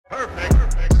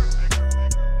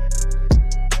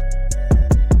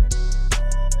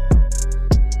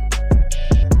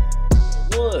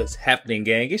happening,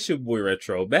 gang? It's your boy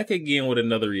Retro, back again with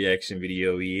another reaction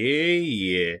video.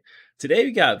 Yeah. Today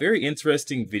we got a very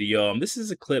interesting video. This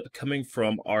is a clip coming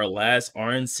from our last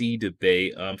RNC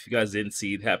debate. If you guys didn't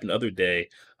see, it happened the other day.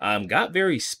 Got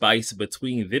very spicy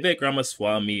between Vivek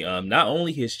Ramaswamy, not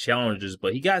only his challengers,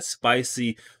 but he got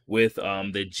spicy with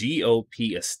the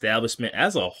GOP establishment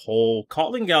as a whole,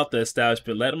 calling out the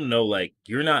establishment, let them know, like,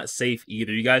 you're not safe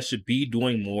either. You guys should be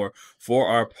doing more for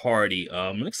our party.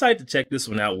 I'm excited to check this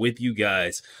one out with you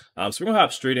guys. So we're gonna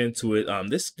hop straight into it.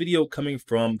 This video coming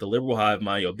from the Liberal Hive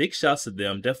Mind. Yo, big shouts to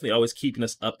them. Definitely always keeping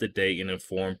us up to date and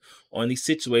informed on these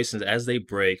situations as they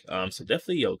break. So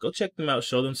definitely, yo, go check them out.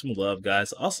 Show them some love,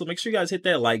 guys. Also, make sure you guys hit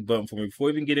that like button for me before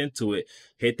we even get into it.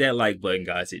 Hit that like button,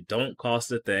 guys. It don't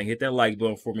cost a thing. Hit that like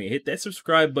button for me. Hit that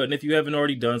subscribe button if you haven't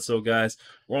already done so, guys.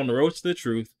 We're on the road to the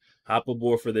truth. Hop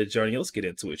aboard for the journey. Let's get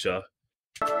into it, y'all.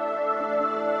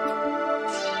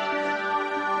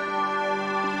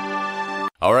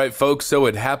 All right, folks, so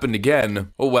it happened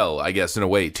again. Oh, well, I guess in a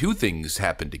way, two things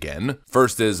happened again.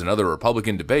 First is another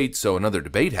Republican debate, so another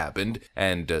debate happened.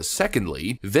 And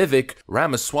secondly, Vivek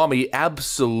Ramaswamy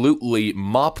absolutely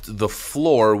mopped the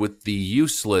floor with the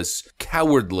useless,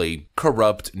 cowardly,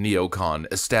 corrupt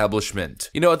neocon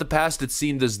establishment. You know, at the past, it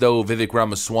seemed as though Vivek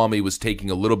Ramaswamy was taking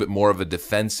a little bit more of a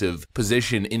defensive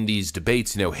position in these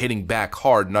debates, you know, hitting back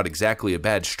hard, not exactly a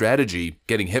bad strategy,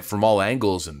 getting hit from all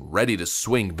angles and ready to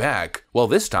swing back.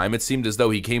 Well, this time it seemed as though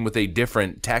he came with a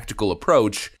different tactical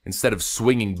approach. Instead of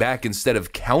swinging back, instead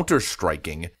of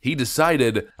counter-striking, he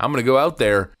decided, I'm gonna go out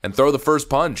there and throw the first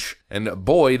punch. And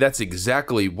boy, that's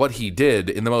exactly what he did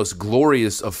in the most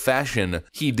glorious of fashion.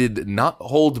 He did not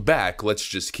hold back, let's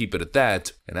just keep it at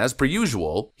that. And as per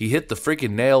usual, he hit the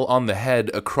freaking nail on the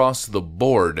head across the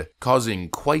board, causing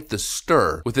quite the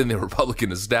stir within the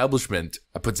Republican establishment.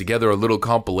 I put together a little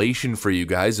compilation for you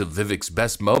guys of Vivek's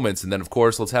best moments, and then of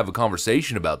course, let's have a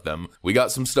conversation about them. We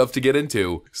got some stuff to get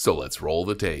into, so let's roll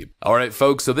the tape. Alright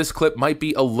folks, so this clip might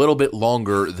be a little bit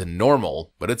longer than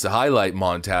normal, but it's a highlight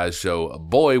montage, so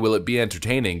boy will it be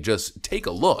entertaining. Just take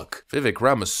a look. Vivek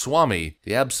Ramaswamy,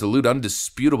 the absolute,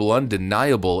 undisputable,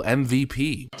 undeniable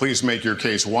MVP. Please make your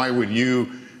case. Why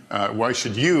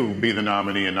should you be the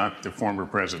nominee and not the former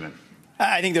president?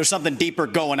 I think there's something deeper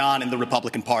going on in the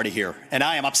Republican Party here, and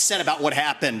I am upset about what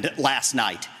happened last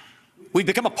night. We've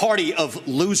become a party of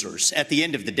losers at the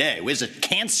end of the day. It was a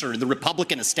cancer in the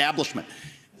Republican establishment.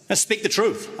 Let's speak the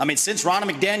truth. I mean, since Ronna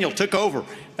McDaniel took over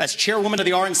as chairwoman of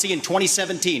the RNC in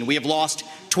 2017, we have lost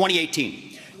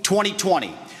 2018, 2020,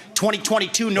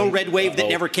 2022, no red wave that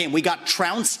never came. We got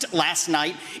trounced last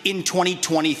night in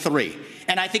 2023.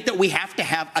 And I think that we have to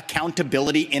have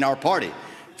accountability in our party.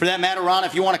 For that matter, Ron,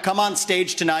 if you want to come on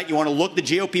stage tonight, you want to look the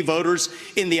GOP voters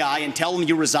in the eye and tell them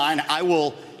you resign, I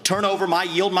will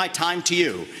yield my time to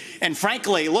you. And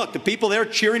frankly, look, the people there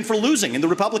cheering for losing in the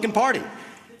Republican Party.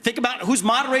 Think about who's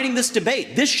moderating this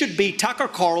debate. This should be Tucker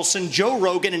Carlson, Joe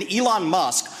Rogan, and Elon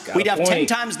Musk. We'd have 10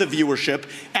 times the viewership,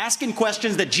 asking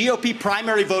questions that GOP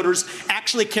primary voters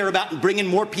actually care about and bringing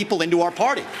more people into our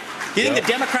party. Do you think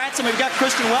the Democrats, and we've got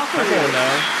Kristen Welker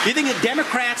here, do you think the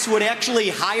Democrats would actually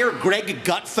hire Greg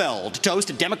Gutfeld to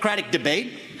host a Democratic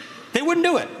debate? They wouldn't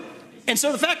do it. And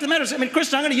so the fact of the matter is, I mean,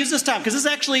 Kristen, I'm going to use this time because this is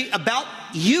actually about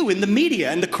you in the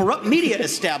media and the corrupt media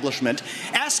establishment.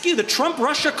 Ask you, the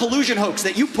Trump-Russia collusion hoax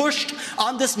that you pushed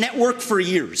on this network for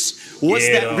years, was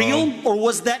that real or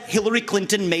was that Hillary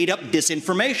Clinton made up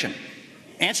disinformation?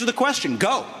 Answer the question.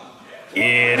 Go.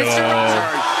 Mr.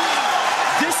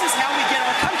 Ross, this is how we get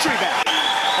our country back.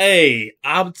 Hey,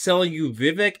 I'm telling you,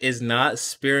 Vivek is not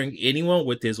sparing anyone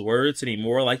with his words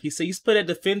anymore. Like he said, he's put at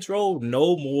defense role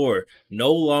no more.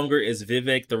 No longer is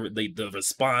Vivek the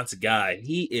response guy.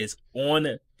 He is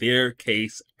on their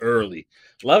case early.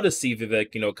 Love to see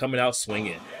Vivek, you know, coming out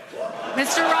swinging.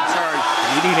 Mr.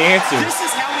 Ross, we need answers. This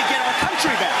is how we get our country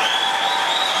back.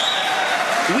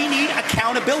 We need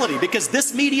accountability because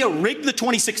this media rigged the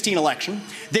 2016 election.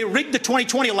 They rigged the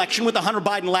 2020 election with the Hunter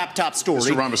Biden laptop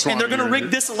story. And they're going to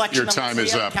rig this election. Your time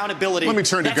is up. Accountability. Let me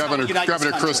turn to Governor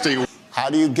Christie. How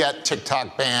do you get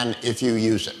TikTok banned if you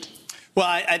use it? Well,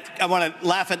 I want to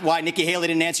laugh at why Nikki Haley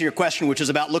didn't answer your question, which is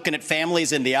about looking at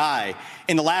families in the eye.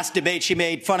 In the last debate, she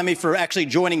made fun of me for actually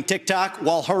joining TikTok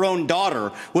while her own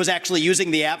daughter was actually using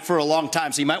the app for a long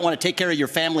time. So you might want to take care of your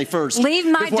family first. Leave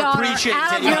my daughter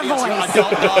out of your voice.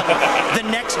 Adult daughter. The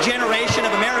next generation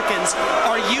of Americans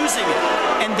are using it.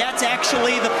 And that's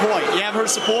actually the point. You have her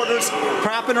supporters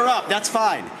propping her up. That's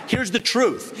fine. Here's the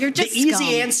truth. You're just the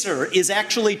easy answer is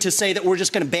actually to say that we're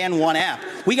just going to ban one app.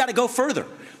 We got to go further.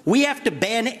 We have to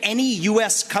ban any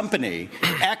U.S. company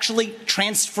actually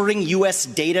transferring U.S.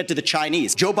 data to the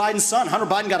Chinese. Joe Biden's son, Hunter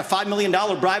Biden, got a $5 million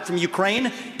bribe from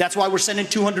Ukraine. That's why we're sending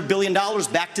 $200 billion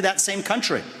back to that same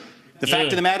country. The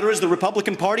fact of the matter is the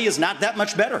Republican Party is not that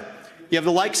much better. You have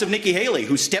the likes of Nikki Haley,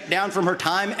 who stepped down from her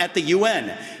time at the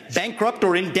UN. Bankrupt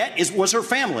or in debt was her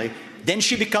family. Then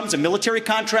she becomes a military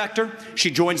contractor.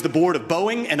 She joins the board of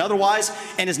Boeing and otherwise,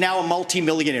 and is now a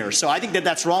multimillionaire. So I think that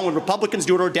that's wrong when Republicans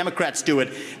do it or Democrats do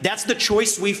it. That's the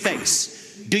choice we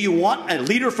face. Do you want a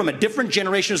leader from a different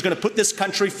generation who's going to put this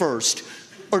country first,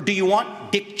 or do you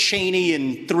want Dick Cheney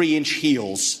in 3-inch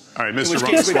heels? All right, Mr. In which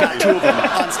case we've got 2 of them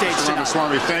on stage Mr. tonight.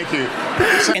 Ramaswamy, thank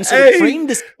you. And so to frame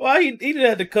this. Why he didn't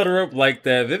have to cut her up like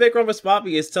that? Vivek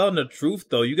Ramaswamy is telling the truth,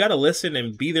 though. You got to listen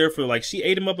and be there for, like, she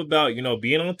ate him up about, you know,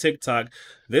 being on TikTok.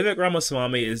 Vivek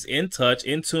Ramaswamy is in touch,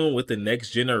 in tune with the next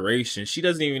generation. She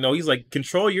doesn't even know. He's like,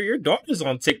 control your daughter's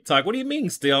on TikTok. What do you mean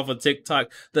stay off of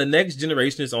TikTok? The next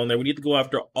generation is on there. We need to go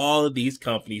after all of these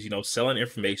companies, you know, selling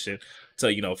information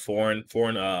to, you know, foreign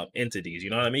entities. You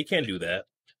know what I mean? You can't do that.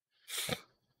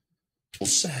 All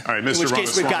right, Mr. In which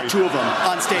case we've got 2 of them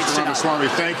on stage Mr. tonight. Ramaswamy,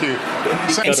 thank you.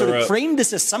 And so to frame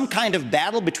this as some kind of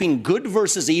battle between good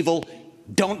versus evil,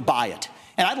 don't buy it.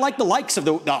 And I'd like the likes of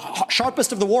the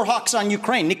sharpest of the war hawks on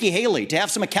Ukraine, Nikki Haley, to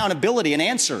have some accountability and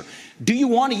answer. Do you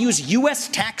want to use U.S.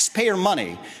 taxpayer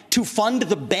money to fund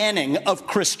the banning of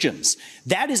Christians?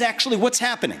 That is actually what's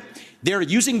happening. They're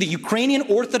using the Ukrainian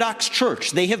Orthodox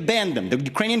Church. They have banned them. The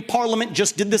Ukrainian parliament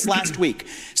just did this last week,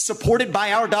 supported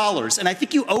by our dollars. And I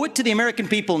think you owe it to the American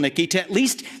people, Nikki, to at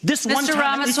least this one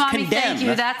time at least condemn. Thank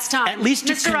you. That's time. At least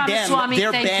to condemn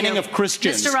their banning of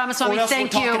Christians. Mr. Ramaswamy,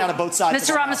 thank you. Out of both sides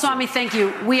Mr. Ramaswamy, thank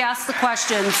you. We asked the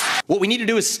questions. What we need to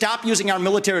do is stop using our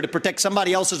military to protect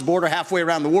somebody else's border halfway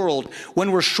around the world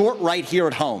when we're short right here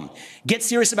at home. Get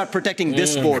serious about protecting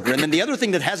this border. And then the other thing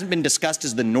that hasn't been discussed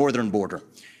is the northern border.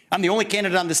 I'm the only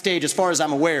candidate on the stage, as far as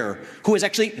I'm aware, who has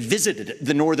actually visited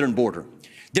the northern border.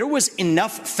 There was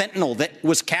enough fentanyl that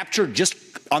was captured just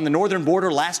on the northern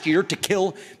border last year to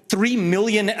kill 3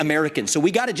 million Americans. So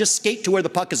we got to just skate to where the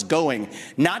puck is going,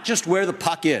 not just where the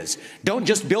puck is. Don't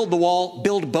just build the wall,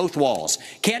 build both walls.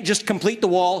 Can't just complete the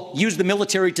wall, use the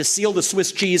military to seal the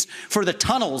Swiss cheese for the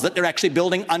tunnels that they're actually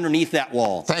building underneath that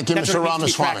wall. Thank you, Mr. Ramaswamy.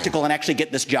 Be practical and actually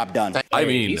get this job done. I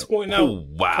mean, he's pointing out.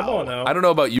 wow. Come on now. I don't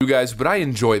know about you guys, but I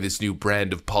enjoy this new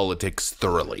brand of politics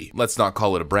thoroughly. Let's not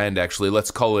call it a brand, actually.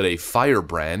 Let's call it a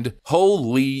firebrand.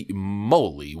 Holy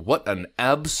moly, what an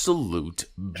absolute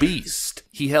beast.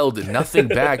 He held nothing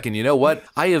back, and you know what?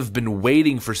 I have been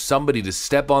waiting for somebody to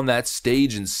step on that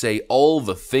stage and say all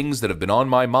the things that have been on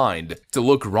my mind. To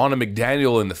look Ronna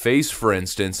McDaniel in the face, for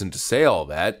instance, and to say all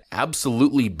that,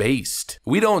 absolutely based.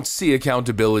 We don't see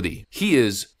accountability. He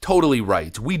is totally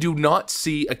right. We do not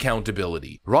see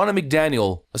accountability. Ronna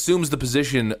McDaniel assumes the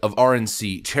position of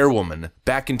RNC chairwoman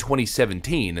back in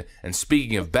 2017, and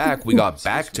speaking of back, we got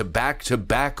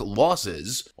back-to-back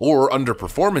losses, or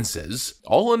underperformances,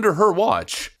 all under her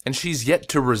watch, and she's yet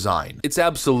to resign. It's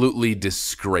absolutely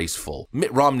disgraceful.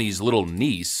 Mitt Romney's little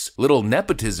niece, little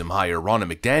nepotism hire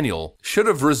Ronna McDaniel, should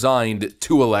have resigned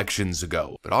 2 elections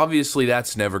ago. But obviously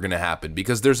that's never gonna happen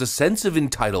because there's a sense of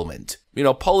entitlement. You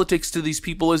know, politics to these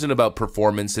people isn't about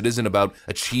performance, it isn't about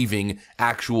achieving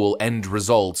actual end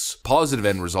results, positive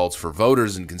end results for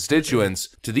voters and constituents.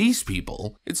 To these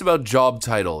people, it's about job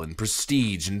title and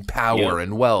prestige and power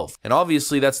and wealth. And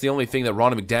obviously that's the only thing that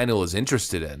Ronna McDaniel is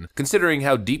interested in, considering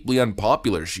how deeply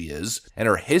unpopular she is and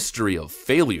her history of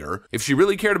failure. If she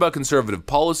really cared about conservative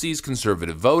policies,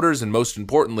 conservative voters, and most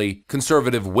importantly,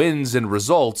 conservative wins and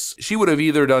results, she would have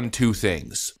either done 2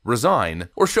 things: resign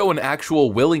or show an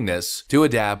actual willingness to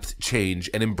adapt, change,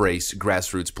 and embrace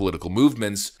grassroots political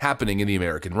movements happening in the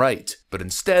American right. But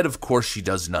instead, of course, she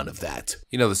does none of that.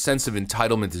 You know, the sense of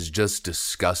entitlement is just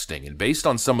disgusting, and based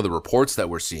on some of the reports that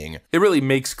we're seeing, it really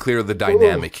makes clear the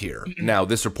dynamic here. Now,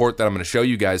 this report that I'm going to show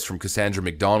you guys from Cassandra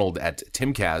McDonald at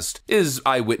Timcast is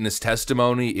eyewitness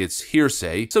testimony, it's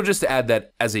hearsay, so just to add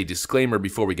that as a disclaimer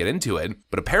before we get into it,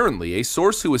 but apparently a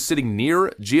source who was sitting near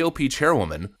GOP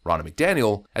chairwoman Ronna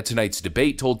McDaniel at tonight's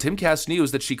debate told Timcast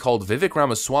News that she called Vivek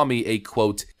Ramaswamy a,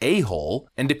 quote, a-hole,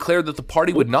 and declared that the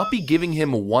party would not be giving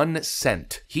him 1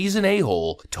 cent. He's an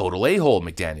a-hole, total a-hole,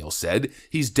 McDaniel said.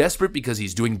 He's desperate because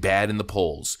he's doing bad in the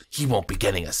polls. He won't be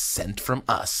getting a cent from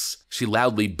us. She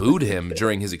loudly booed him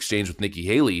during his exchange with Nikki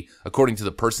Haley. According to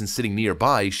the person sitting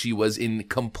nearby, she was in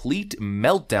complete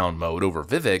meltdown mode over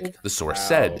Vivek, the source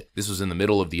said. This was in the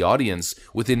middle of the audience,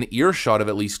 within earshot of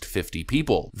at least 50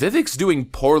 people. Vivek's doing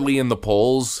poorly in the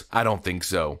polls? I don't think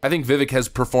so. I think Vivek has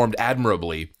performed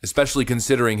admirably, especially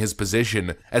considering his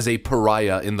position as a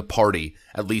pariah in the party,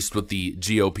 at least with the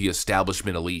GOP GOP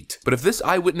establishment elite. But if this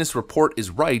eyewitness report is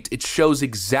right, it shows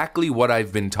exactly what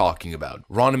I've been talking about.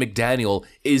 Ronna McDaniel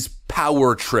is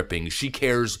power tripping. She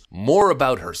cares more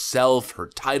about herself, her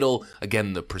title,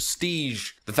 again, the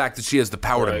prestige, the fact that she has the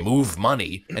power to move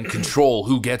money and control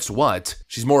who gets what.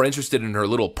 She's more interested in her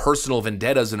little personal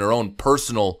vendettas and her own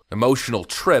personal emotional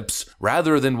trips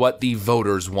rather than what the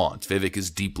voters want. Vivek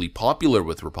is deeply popular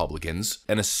with Republicans,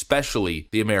 and especially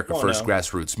the America First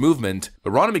grassroots movement,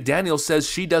 but Ronna McDaniel says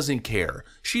she doesn't care.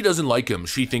 She doesn't like him.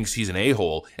 She thinks he's an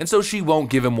a-hole, and so she won't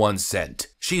give him 1 cent.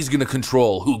 She's gonna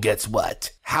control who gets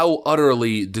what. How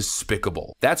utterly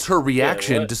despicable. That's her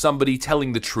reaction to somebody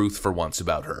telling the truth for once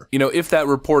about her. You know, if that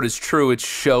report is true, it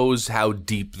shows how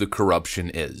deep the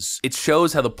corruption is. It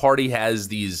shows how the party has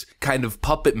these kind of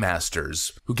puppet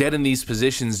masters who get in these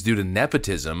positions due to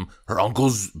nepotism. Her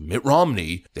uncle's Mitt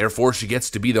Romney, therefore she gets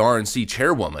to be the RNC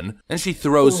chairwoman, and she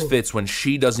throws fits when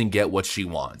she doesn't get what she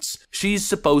wants. She's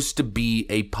supposed to be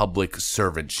a public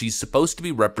servant. She's supposed to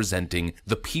be representing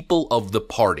the people of the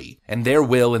party and their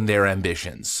will and their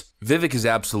ambitions. Vivek is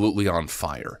absolutely on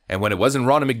fire. And when it wasn't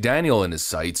Ronna McDaniel in his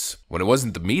sights, when it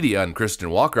wasn't the media and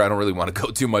Kristen Walker, I don't really want to go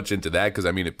too much into that because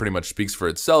I mean, it pretty much speaks for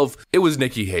itself. It was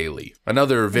Nikki Haley,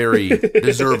 another very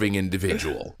deserving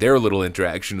individual. Their little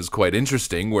interaction was quite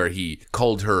interesting where he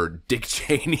called her Dick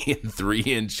Cheney and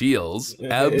 3-inch heels.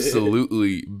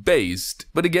 Absolutely based.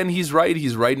 But again, he's right.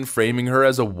 He's right in framing her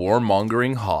as a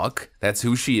warmongering hawk. That's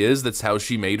who she is. That's how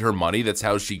she made her money. That's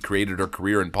how she created her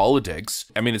career in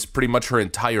politics. I mean, it's pretty much her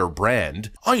entire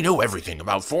brand. I know everything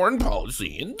about foreign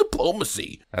policy and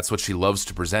diplomacy. That's what she loves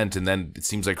to present, and then it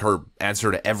seems like her answer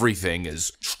to everything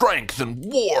is strength and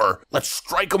war. Let's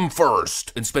strike them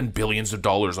first and spend billions of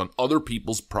dollars on other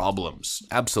people's problems.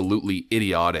 Absolutely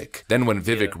idiotic. Then when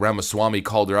Vivek Ramaswamy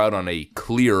called her out on a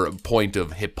clear point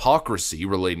of hypocrisy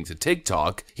relating to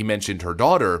TikTok, he mentioned her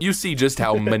daughter. You see just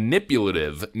how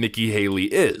manipulative Nikki Haley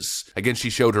is. Again, she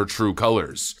showed her true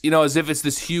colors. You know, as if it's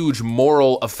this huge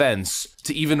moral offense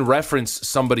to even reference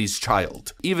somebody's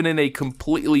child, even in a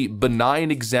completely benign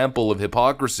example of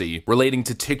hypocrisy relating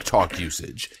to TikTok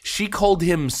usage. She called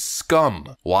him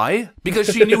scum. Why? Because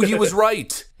she knew he was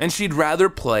right, and she'd rather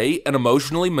play an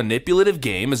emotionally manipulative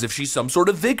game as if she's some sort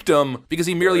of victim because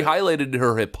he merely highlighted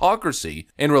her hypocrisy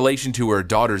in relation to her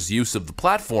daughter's use of the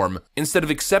platform. Instead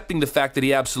of accepting the fact that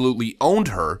he absolutely owned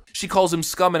her, she calls him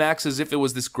scum and acts as if it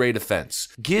was this great offense.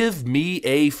 Give me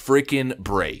a freaking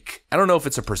break. I don't know if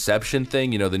it's a perception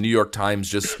thing. You know, the New York Times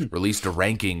just released a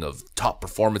ranking of top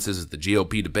performances at the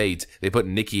GOP debate. They put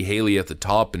Nikki Haley at the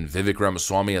top and Vivek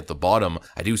Ramaswamy at the bottom.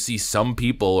 I do see some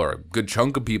people, or a good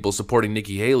chunk of people, supporting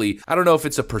Nikki Haley. I don't know if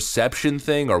it's a perception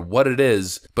thing or what it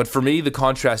is, but for me, the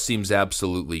contrast seems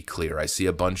absolutely clear. I see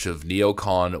a bunch of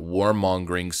neocon,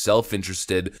 warmongering,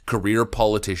 self-interested, career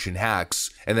politician hacks,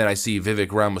 and then I see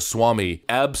Vivek Ramaswamy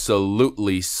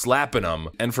absolutely slapping them,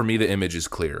 and for me, the image is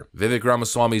clear. Vivek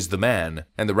Ramaswamy's the man,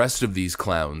 and the rest of these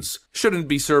clowns shouldn't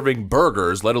be serving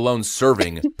burgers, let alone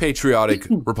serving patriotic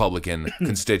Republican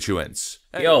constituents.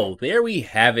 Yo, there we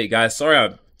have it, guys. Sorry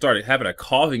I started having a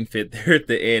coughing fit there at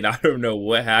the end. I don't know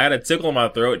what. I had a tickle in my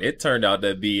throat. It turned out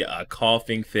to be a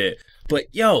coughing fit. But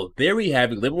yo, there we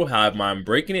have it. Liberal Hive Mind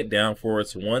breaking it down for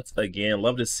us once again.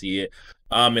 Love to see it.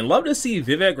 And love to see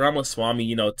Vivek Ramaswamy,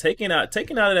 you know, taking out of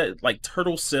that like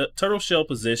turtle shell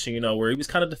position, you know, where he was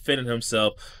kind of defending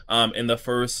himself in the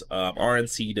first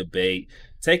RNC debate.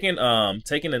 Taking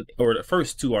the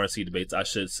first 2 RNC debates, I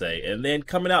should say, and then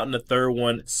coming out in the third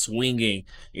one, swinging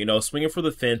for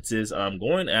the fences,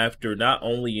 going after not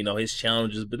only, you know, his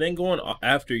challenges, but then going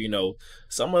after, you know,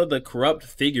 some of the corrupt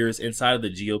figures inside of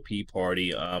the GOP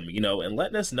party, you know, and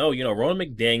letting us know, you know, Ronna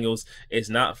McDaniel's is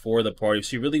not for the party. If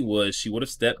she really was, she would have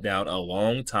stepped down a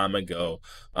long time ago.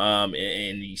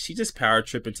 And she just power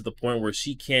tripping to the point where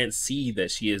she can't see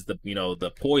that she is the, you know, the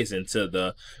poison to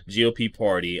the GOP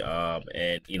party.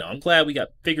 And, you know, I'm glad we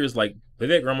got figures like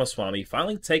Vivek Ramaswamy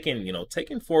finally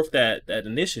taking forth that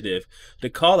initiative to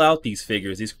call out these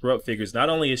figures, these corrupt figures, not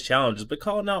only his challenges, but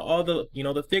calling out all the, you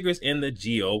know, the figures in the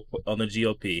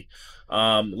GOP.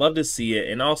 Love to see it.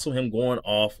 And also him going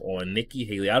off on Nikki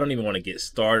Haley. I don't even want to get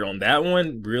started on that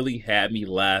one. Really had me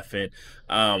laughing.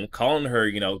 Calling her,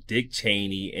 you know, Dick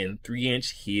Cheney and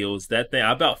 3-inch heels. That thing,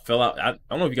 I about fell out. I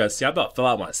don't know if you guys see, I about fell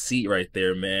out my seat right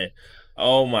there, man.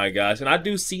 Oh my gosh. And I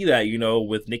do see that, you know,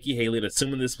 with Nikki Haley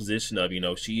assuming this position of, you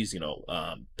know, she's, you know,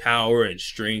 power and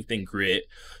strength and grit.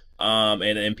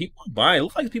 And people are buying. It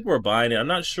looks like people are buying it. I'm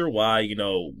not sure why, you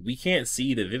know, we can't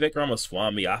see the Vivek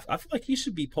Ramaswamy. I feel like he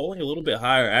should be polling a little bit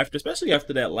higher after, especially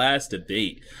after that last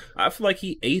debate. I feel like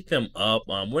he ate them up,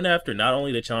 went after not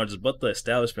only the challengers, but the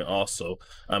establishment also.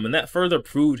 And that further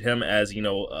proved him as, you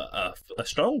know, a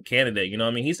strong candidate. You know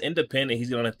what I mean? He's independent. He's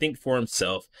going to think for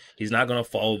himself. He's not going to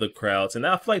follow the crowds. And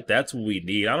I feel like that's what we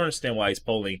need. I don't understand why he's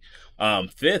polling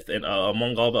fifth and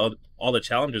among all the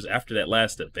challengers after that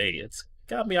last debate. It's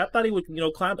got me. I thought he would, you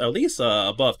know, climb at least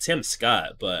above Tim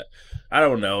Scott, but I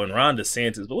don't know. And Ron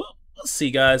DeSantis, but we'll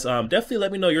see, guys. Definitely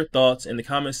let me know your thoughts in the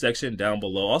comment section down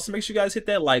below. Also, make sure you guys hit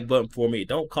that like button for me. It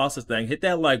don't cost a thing. Hit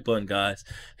that like button, guys.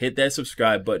 Hit that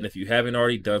subscribe button if you haven't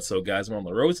already done so, guys. We're on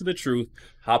the road to the truth.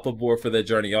 Hop aboard for the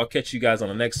journey. I'll catch you guys on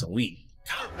the next week.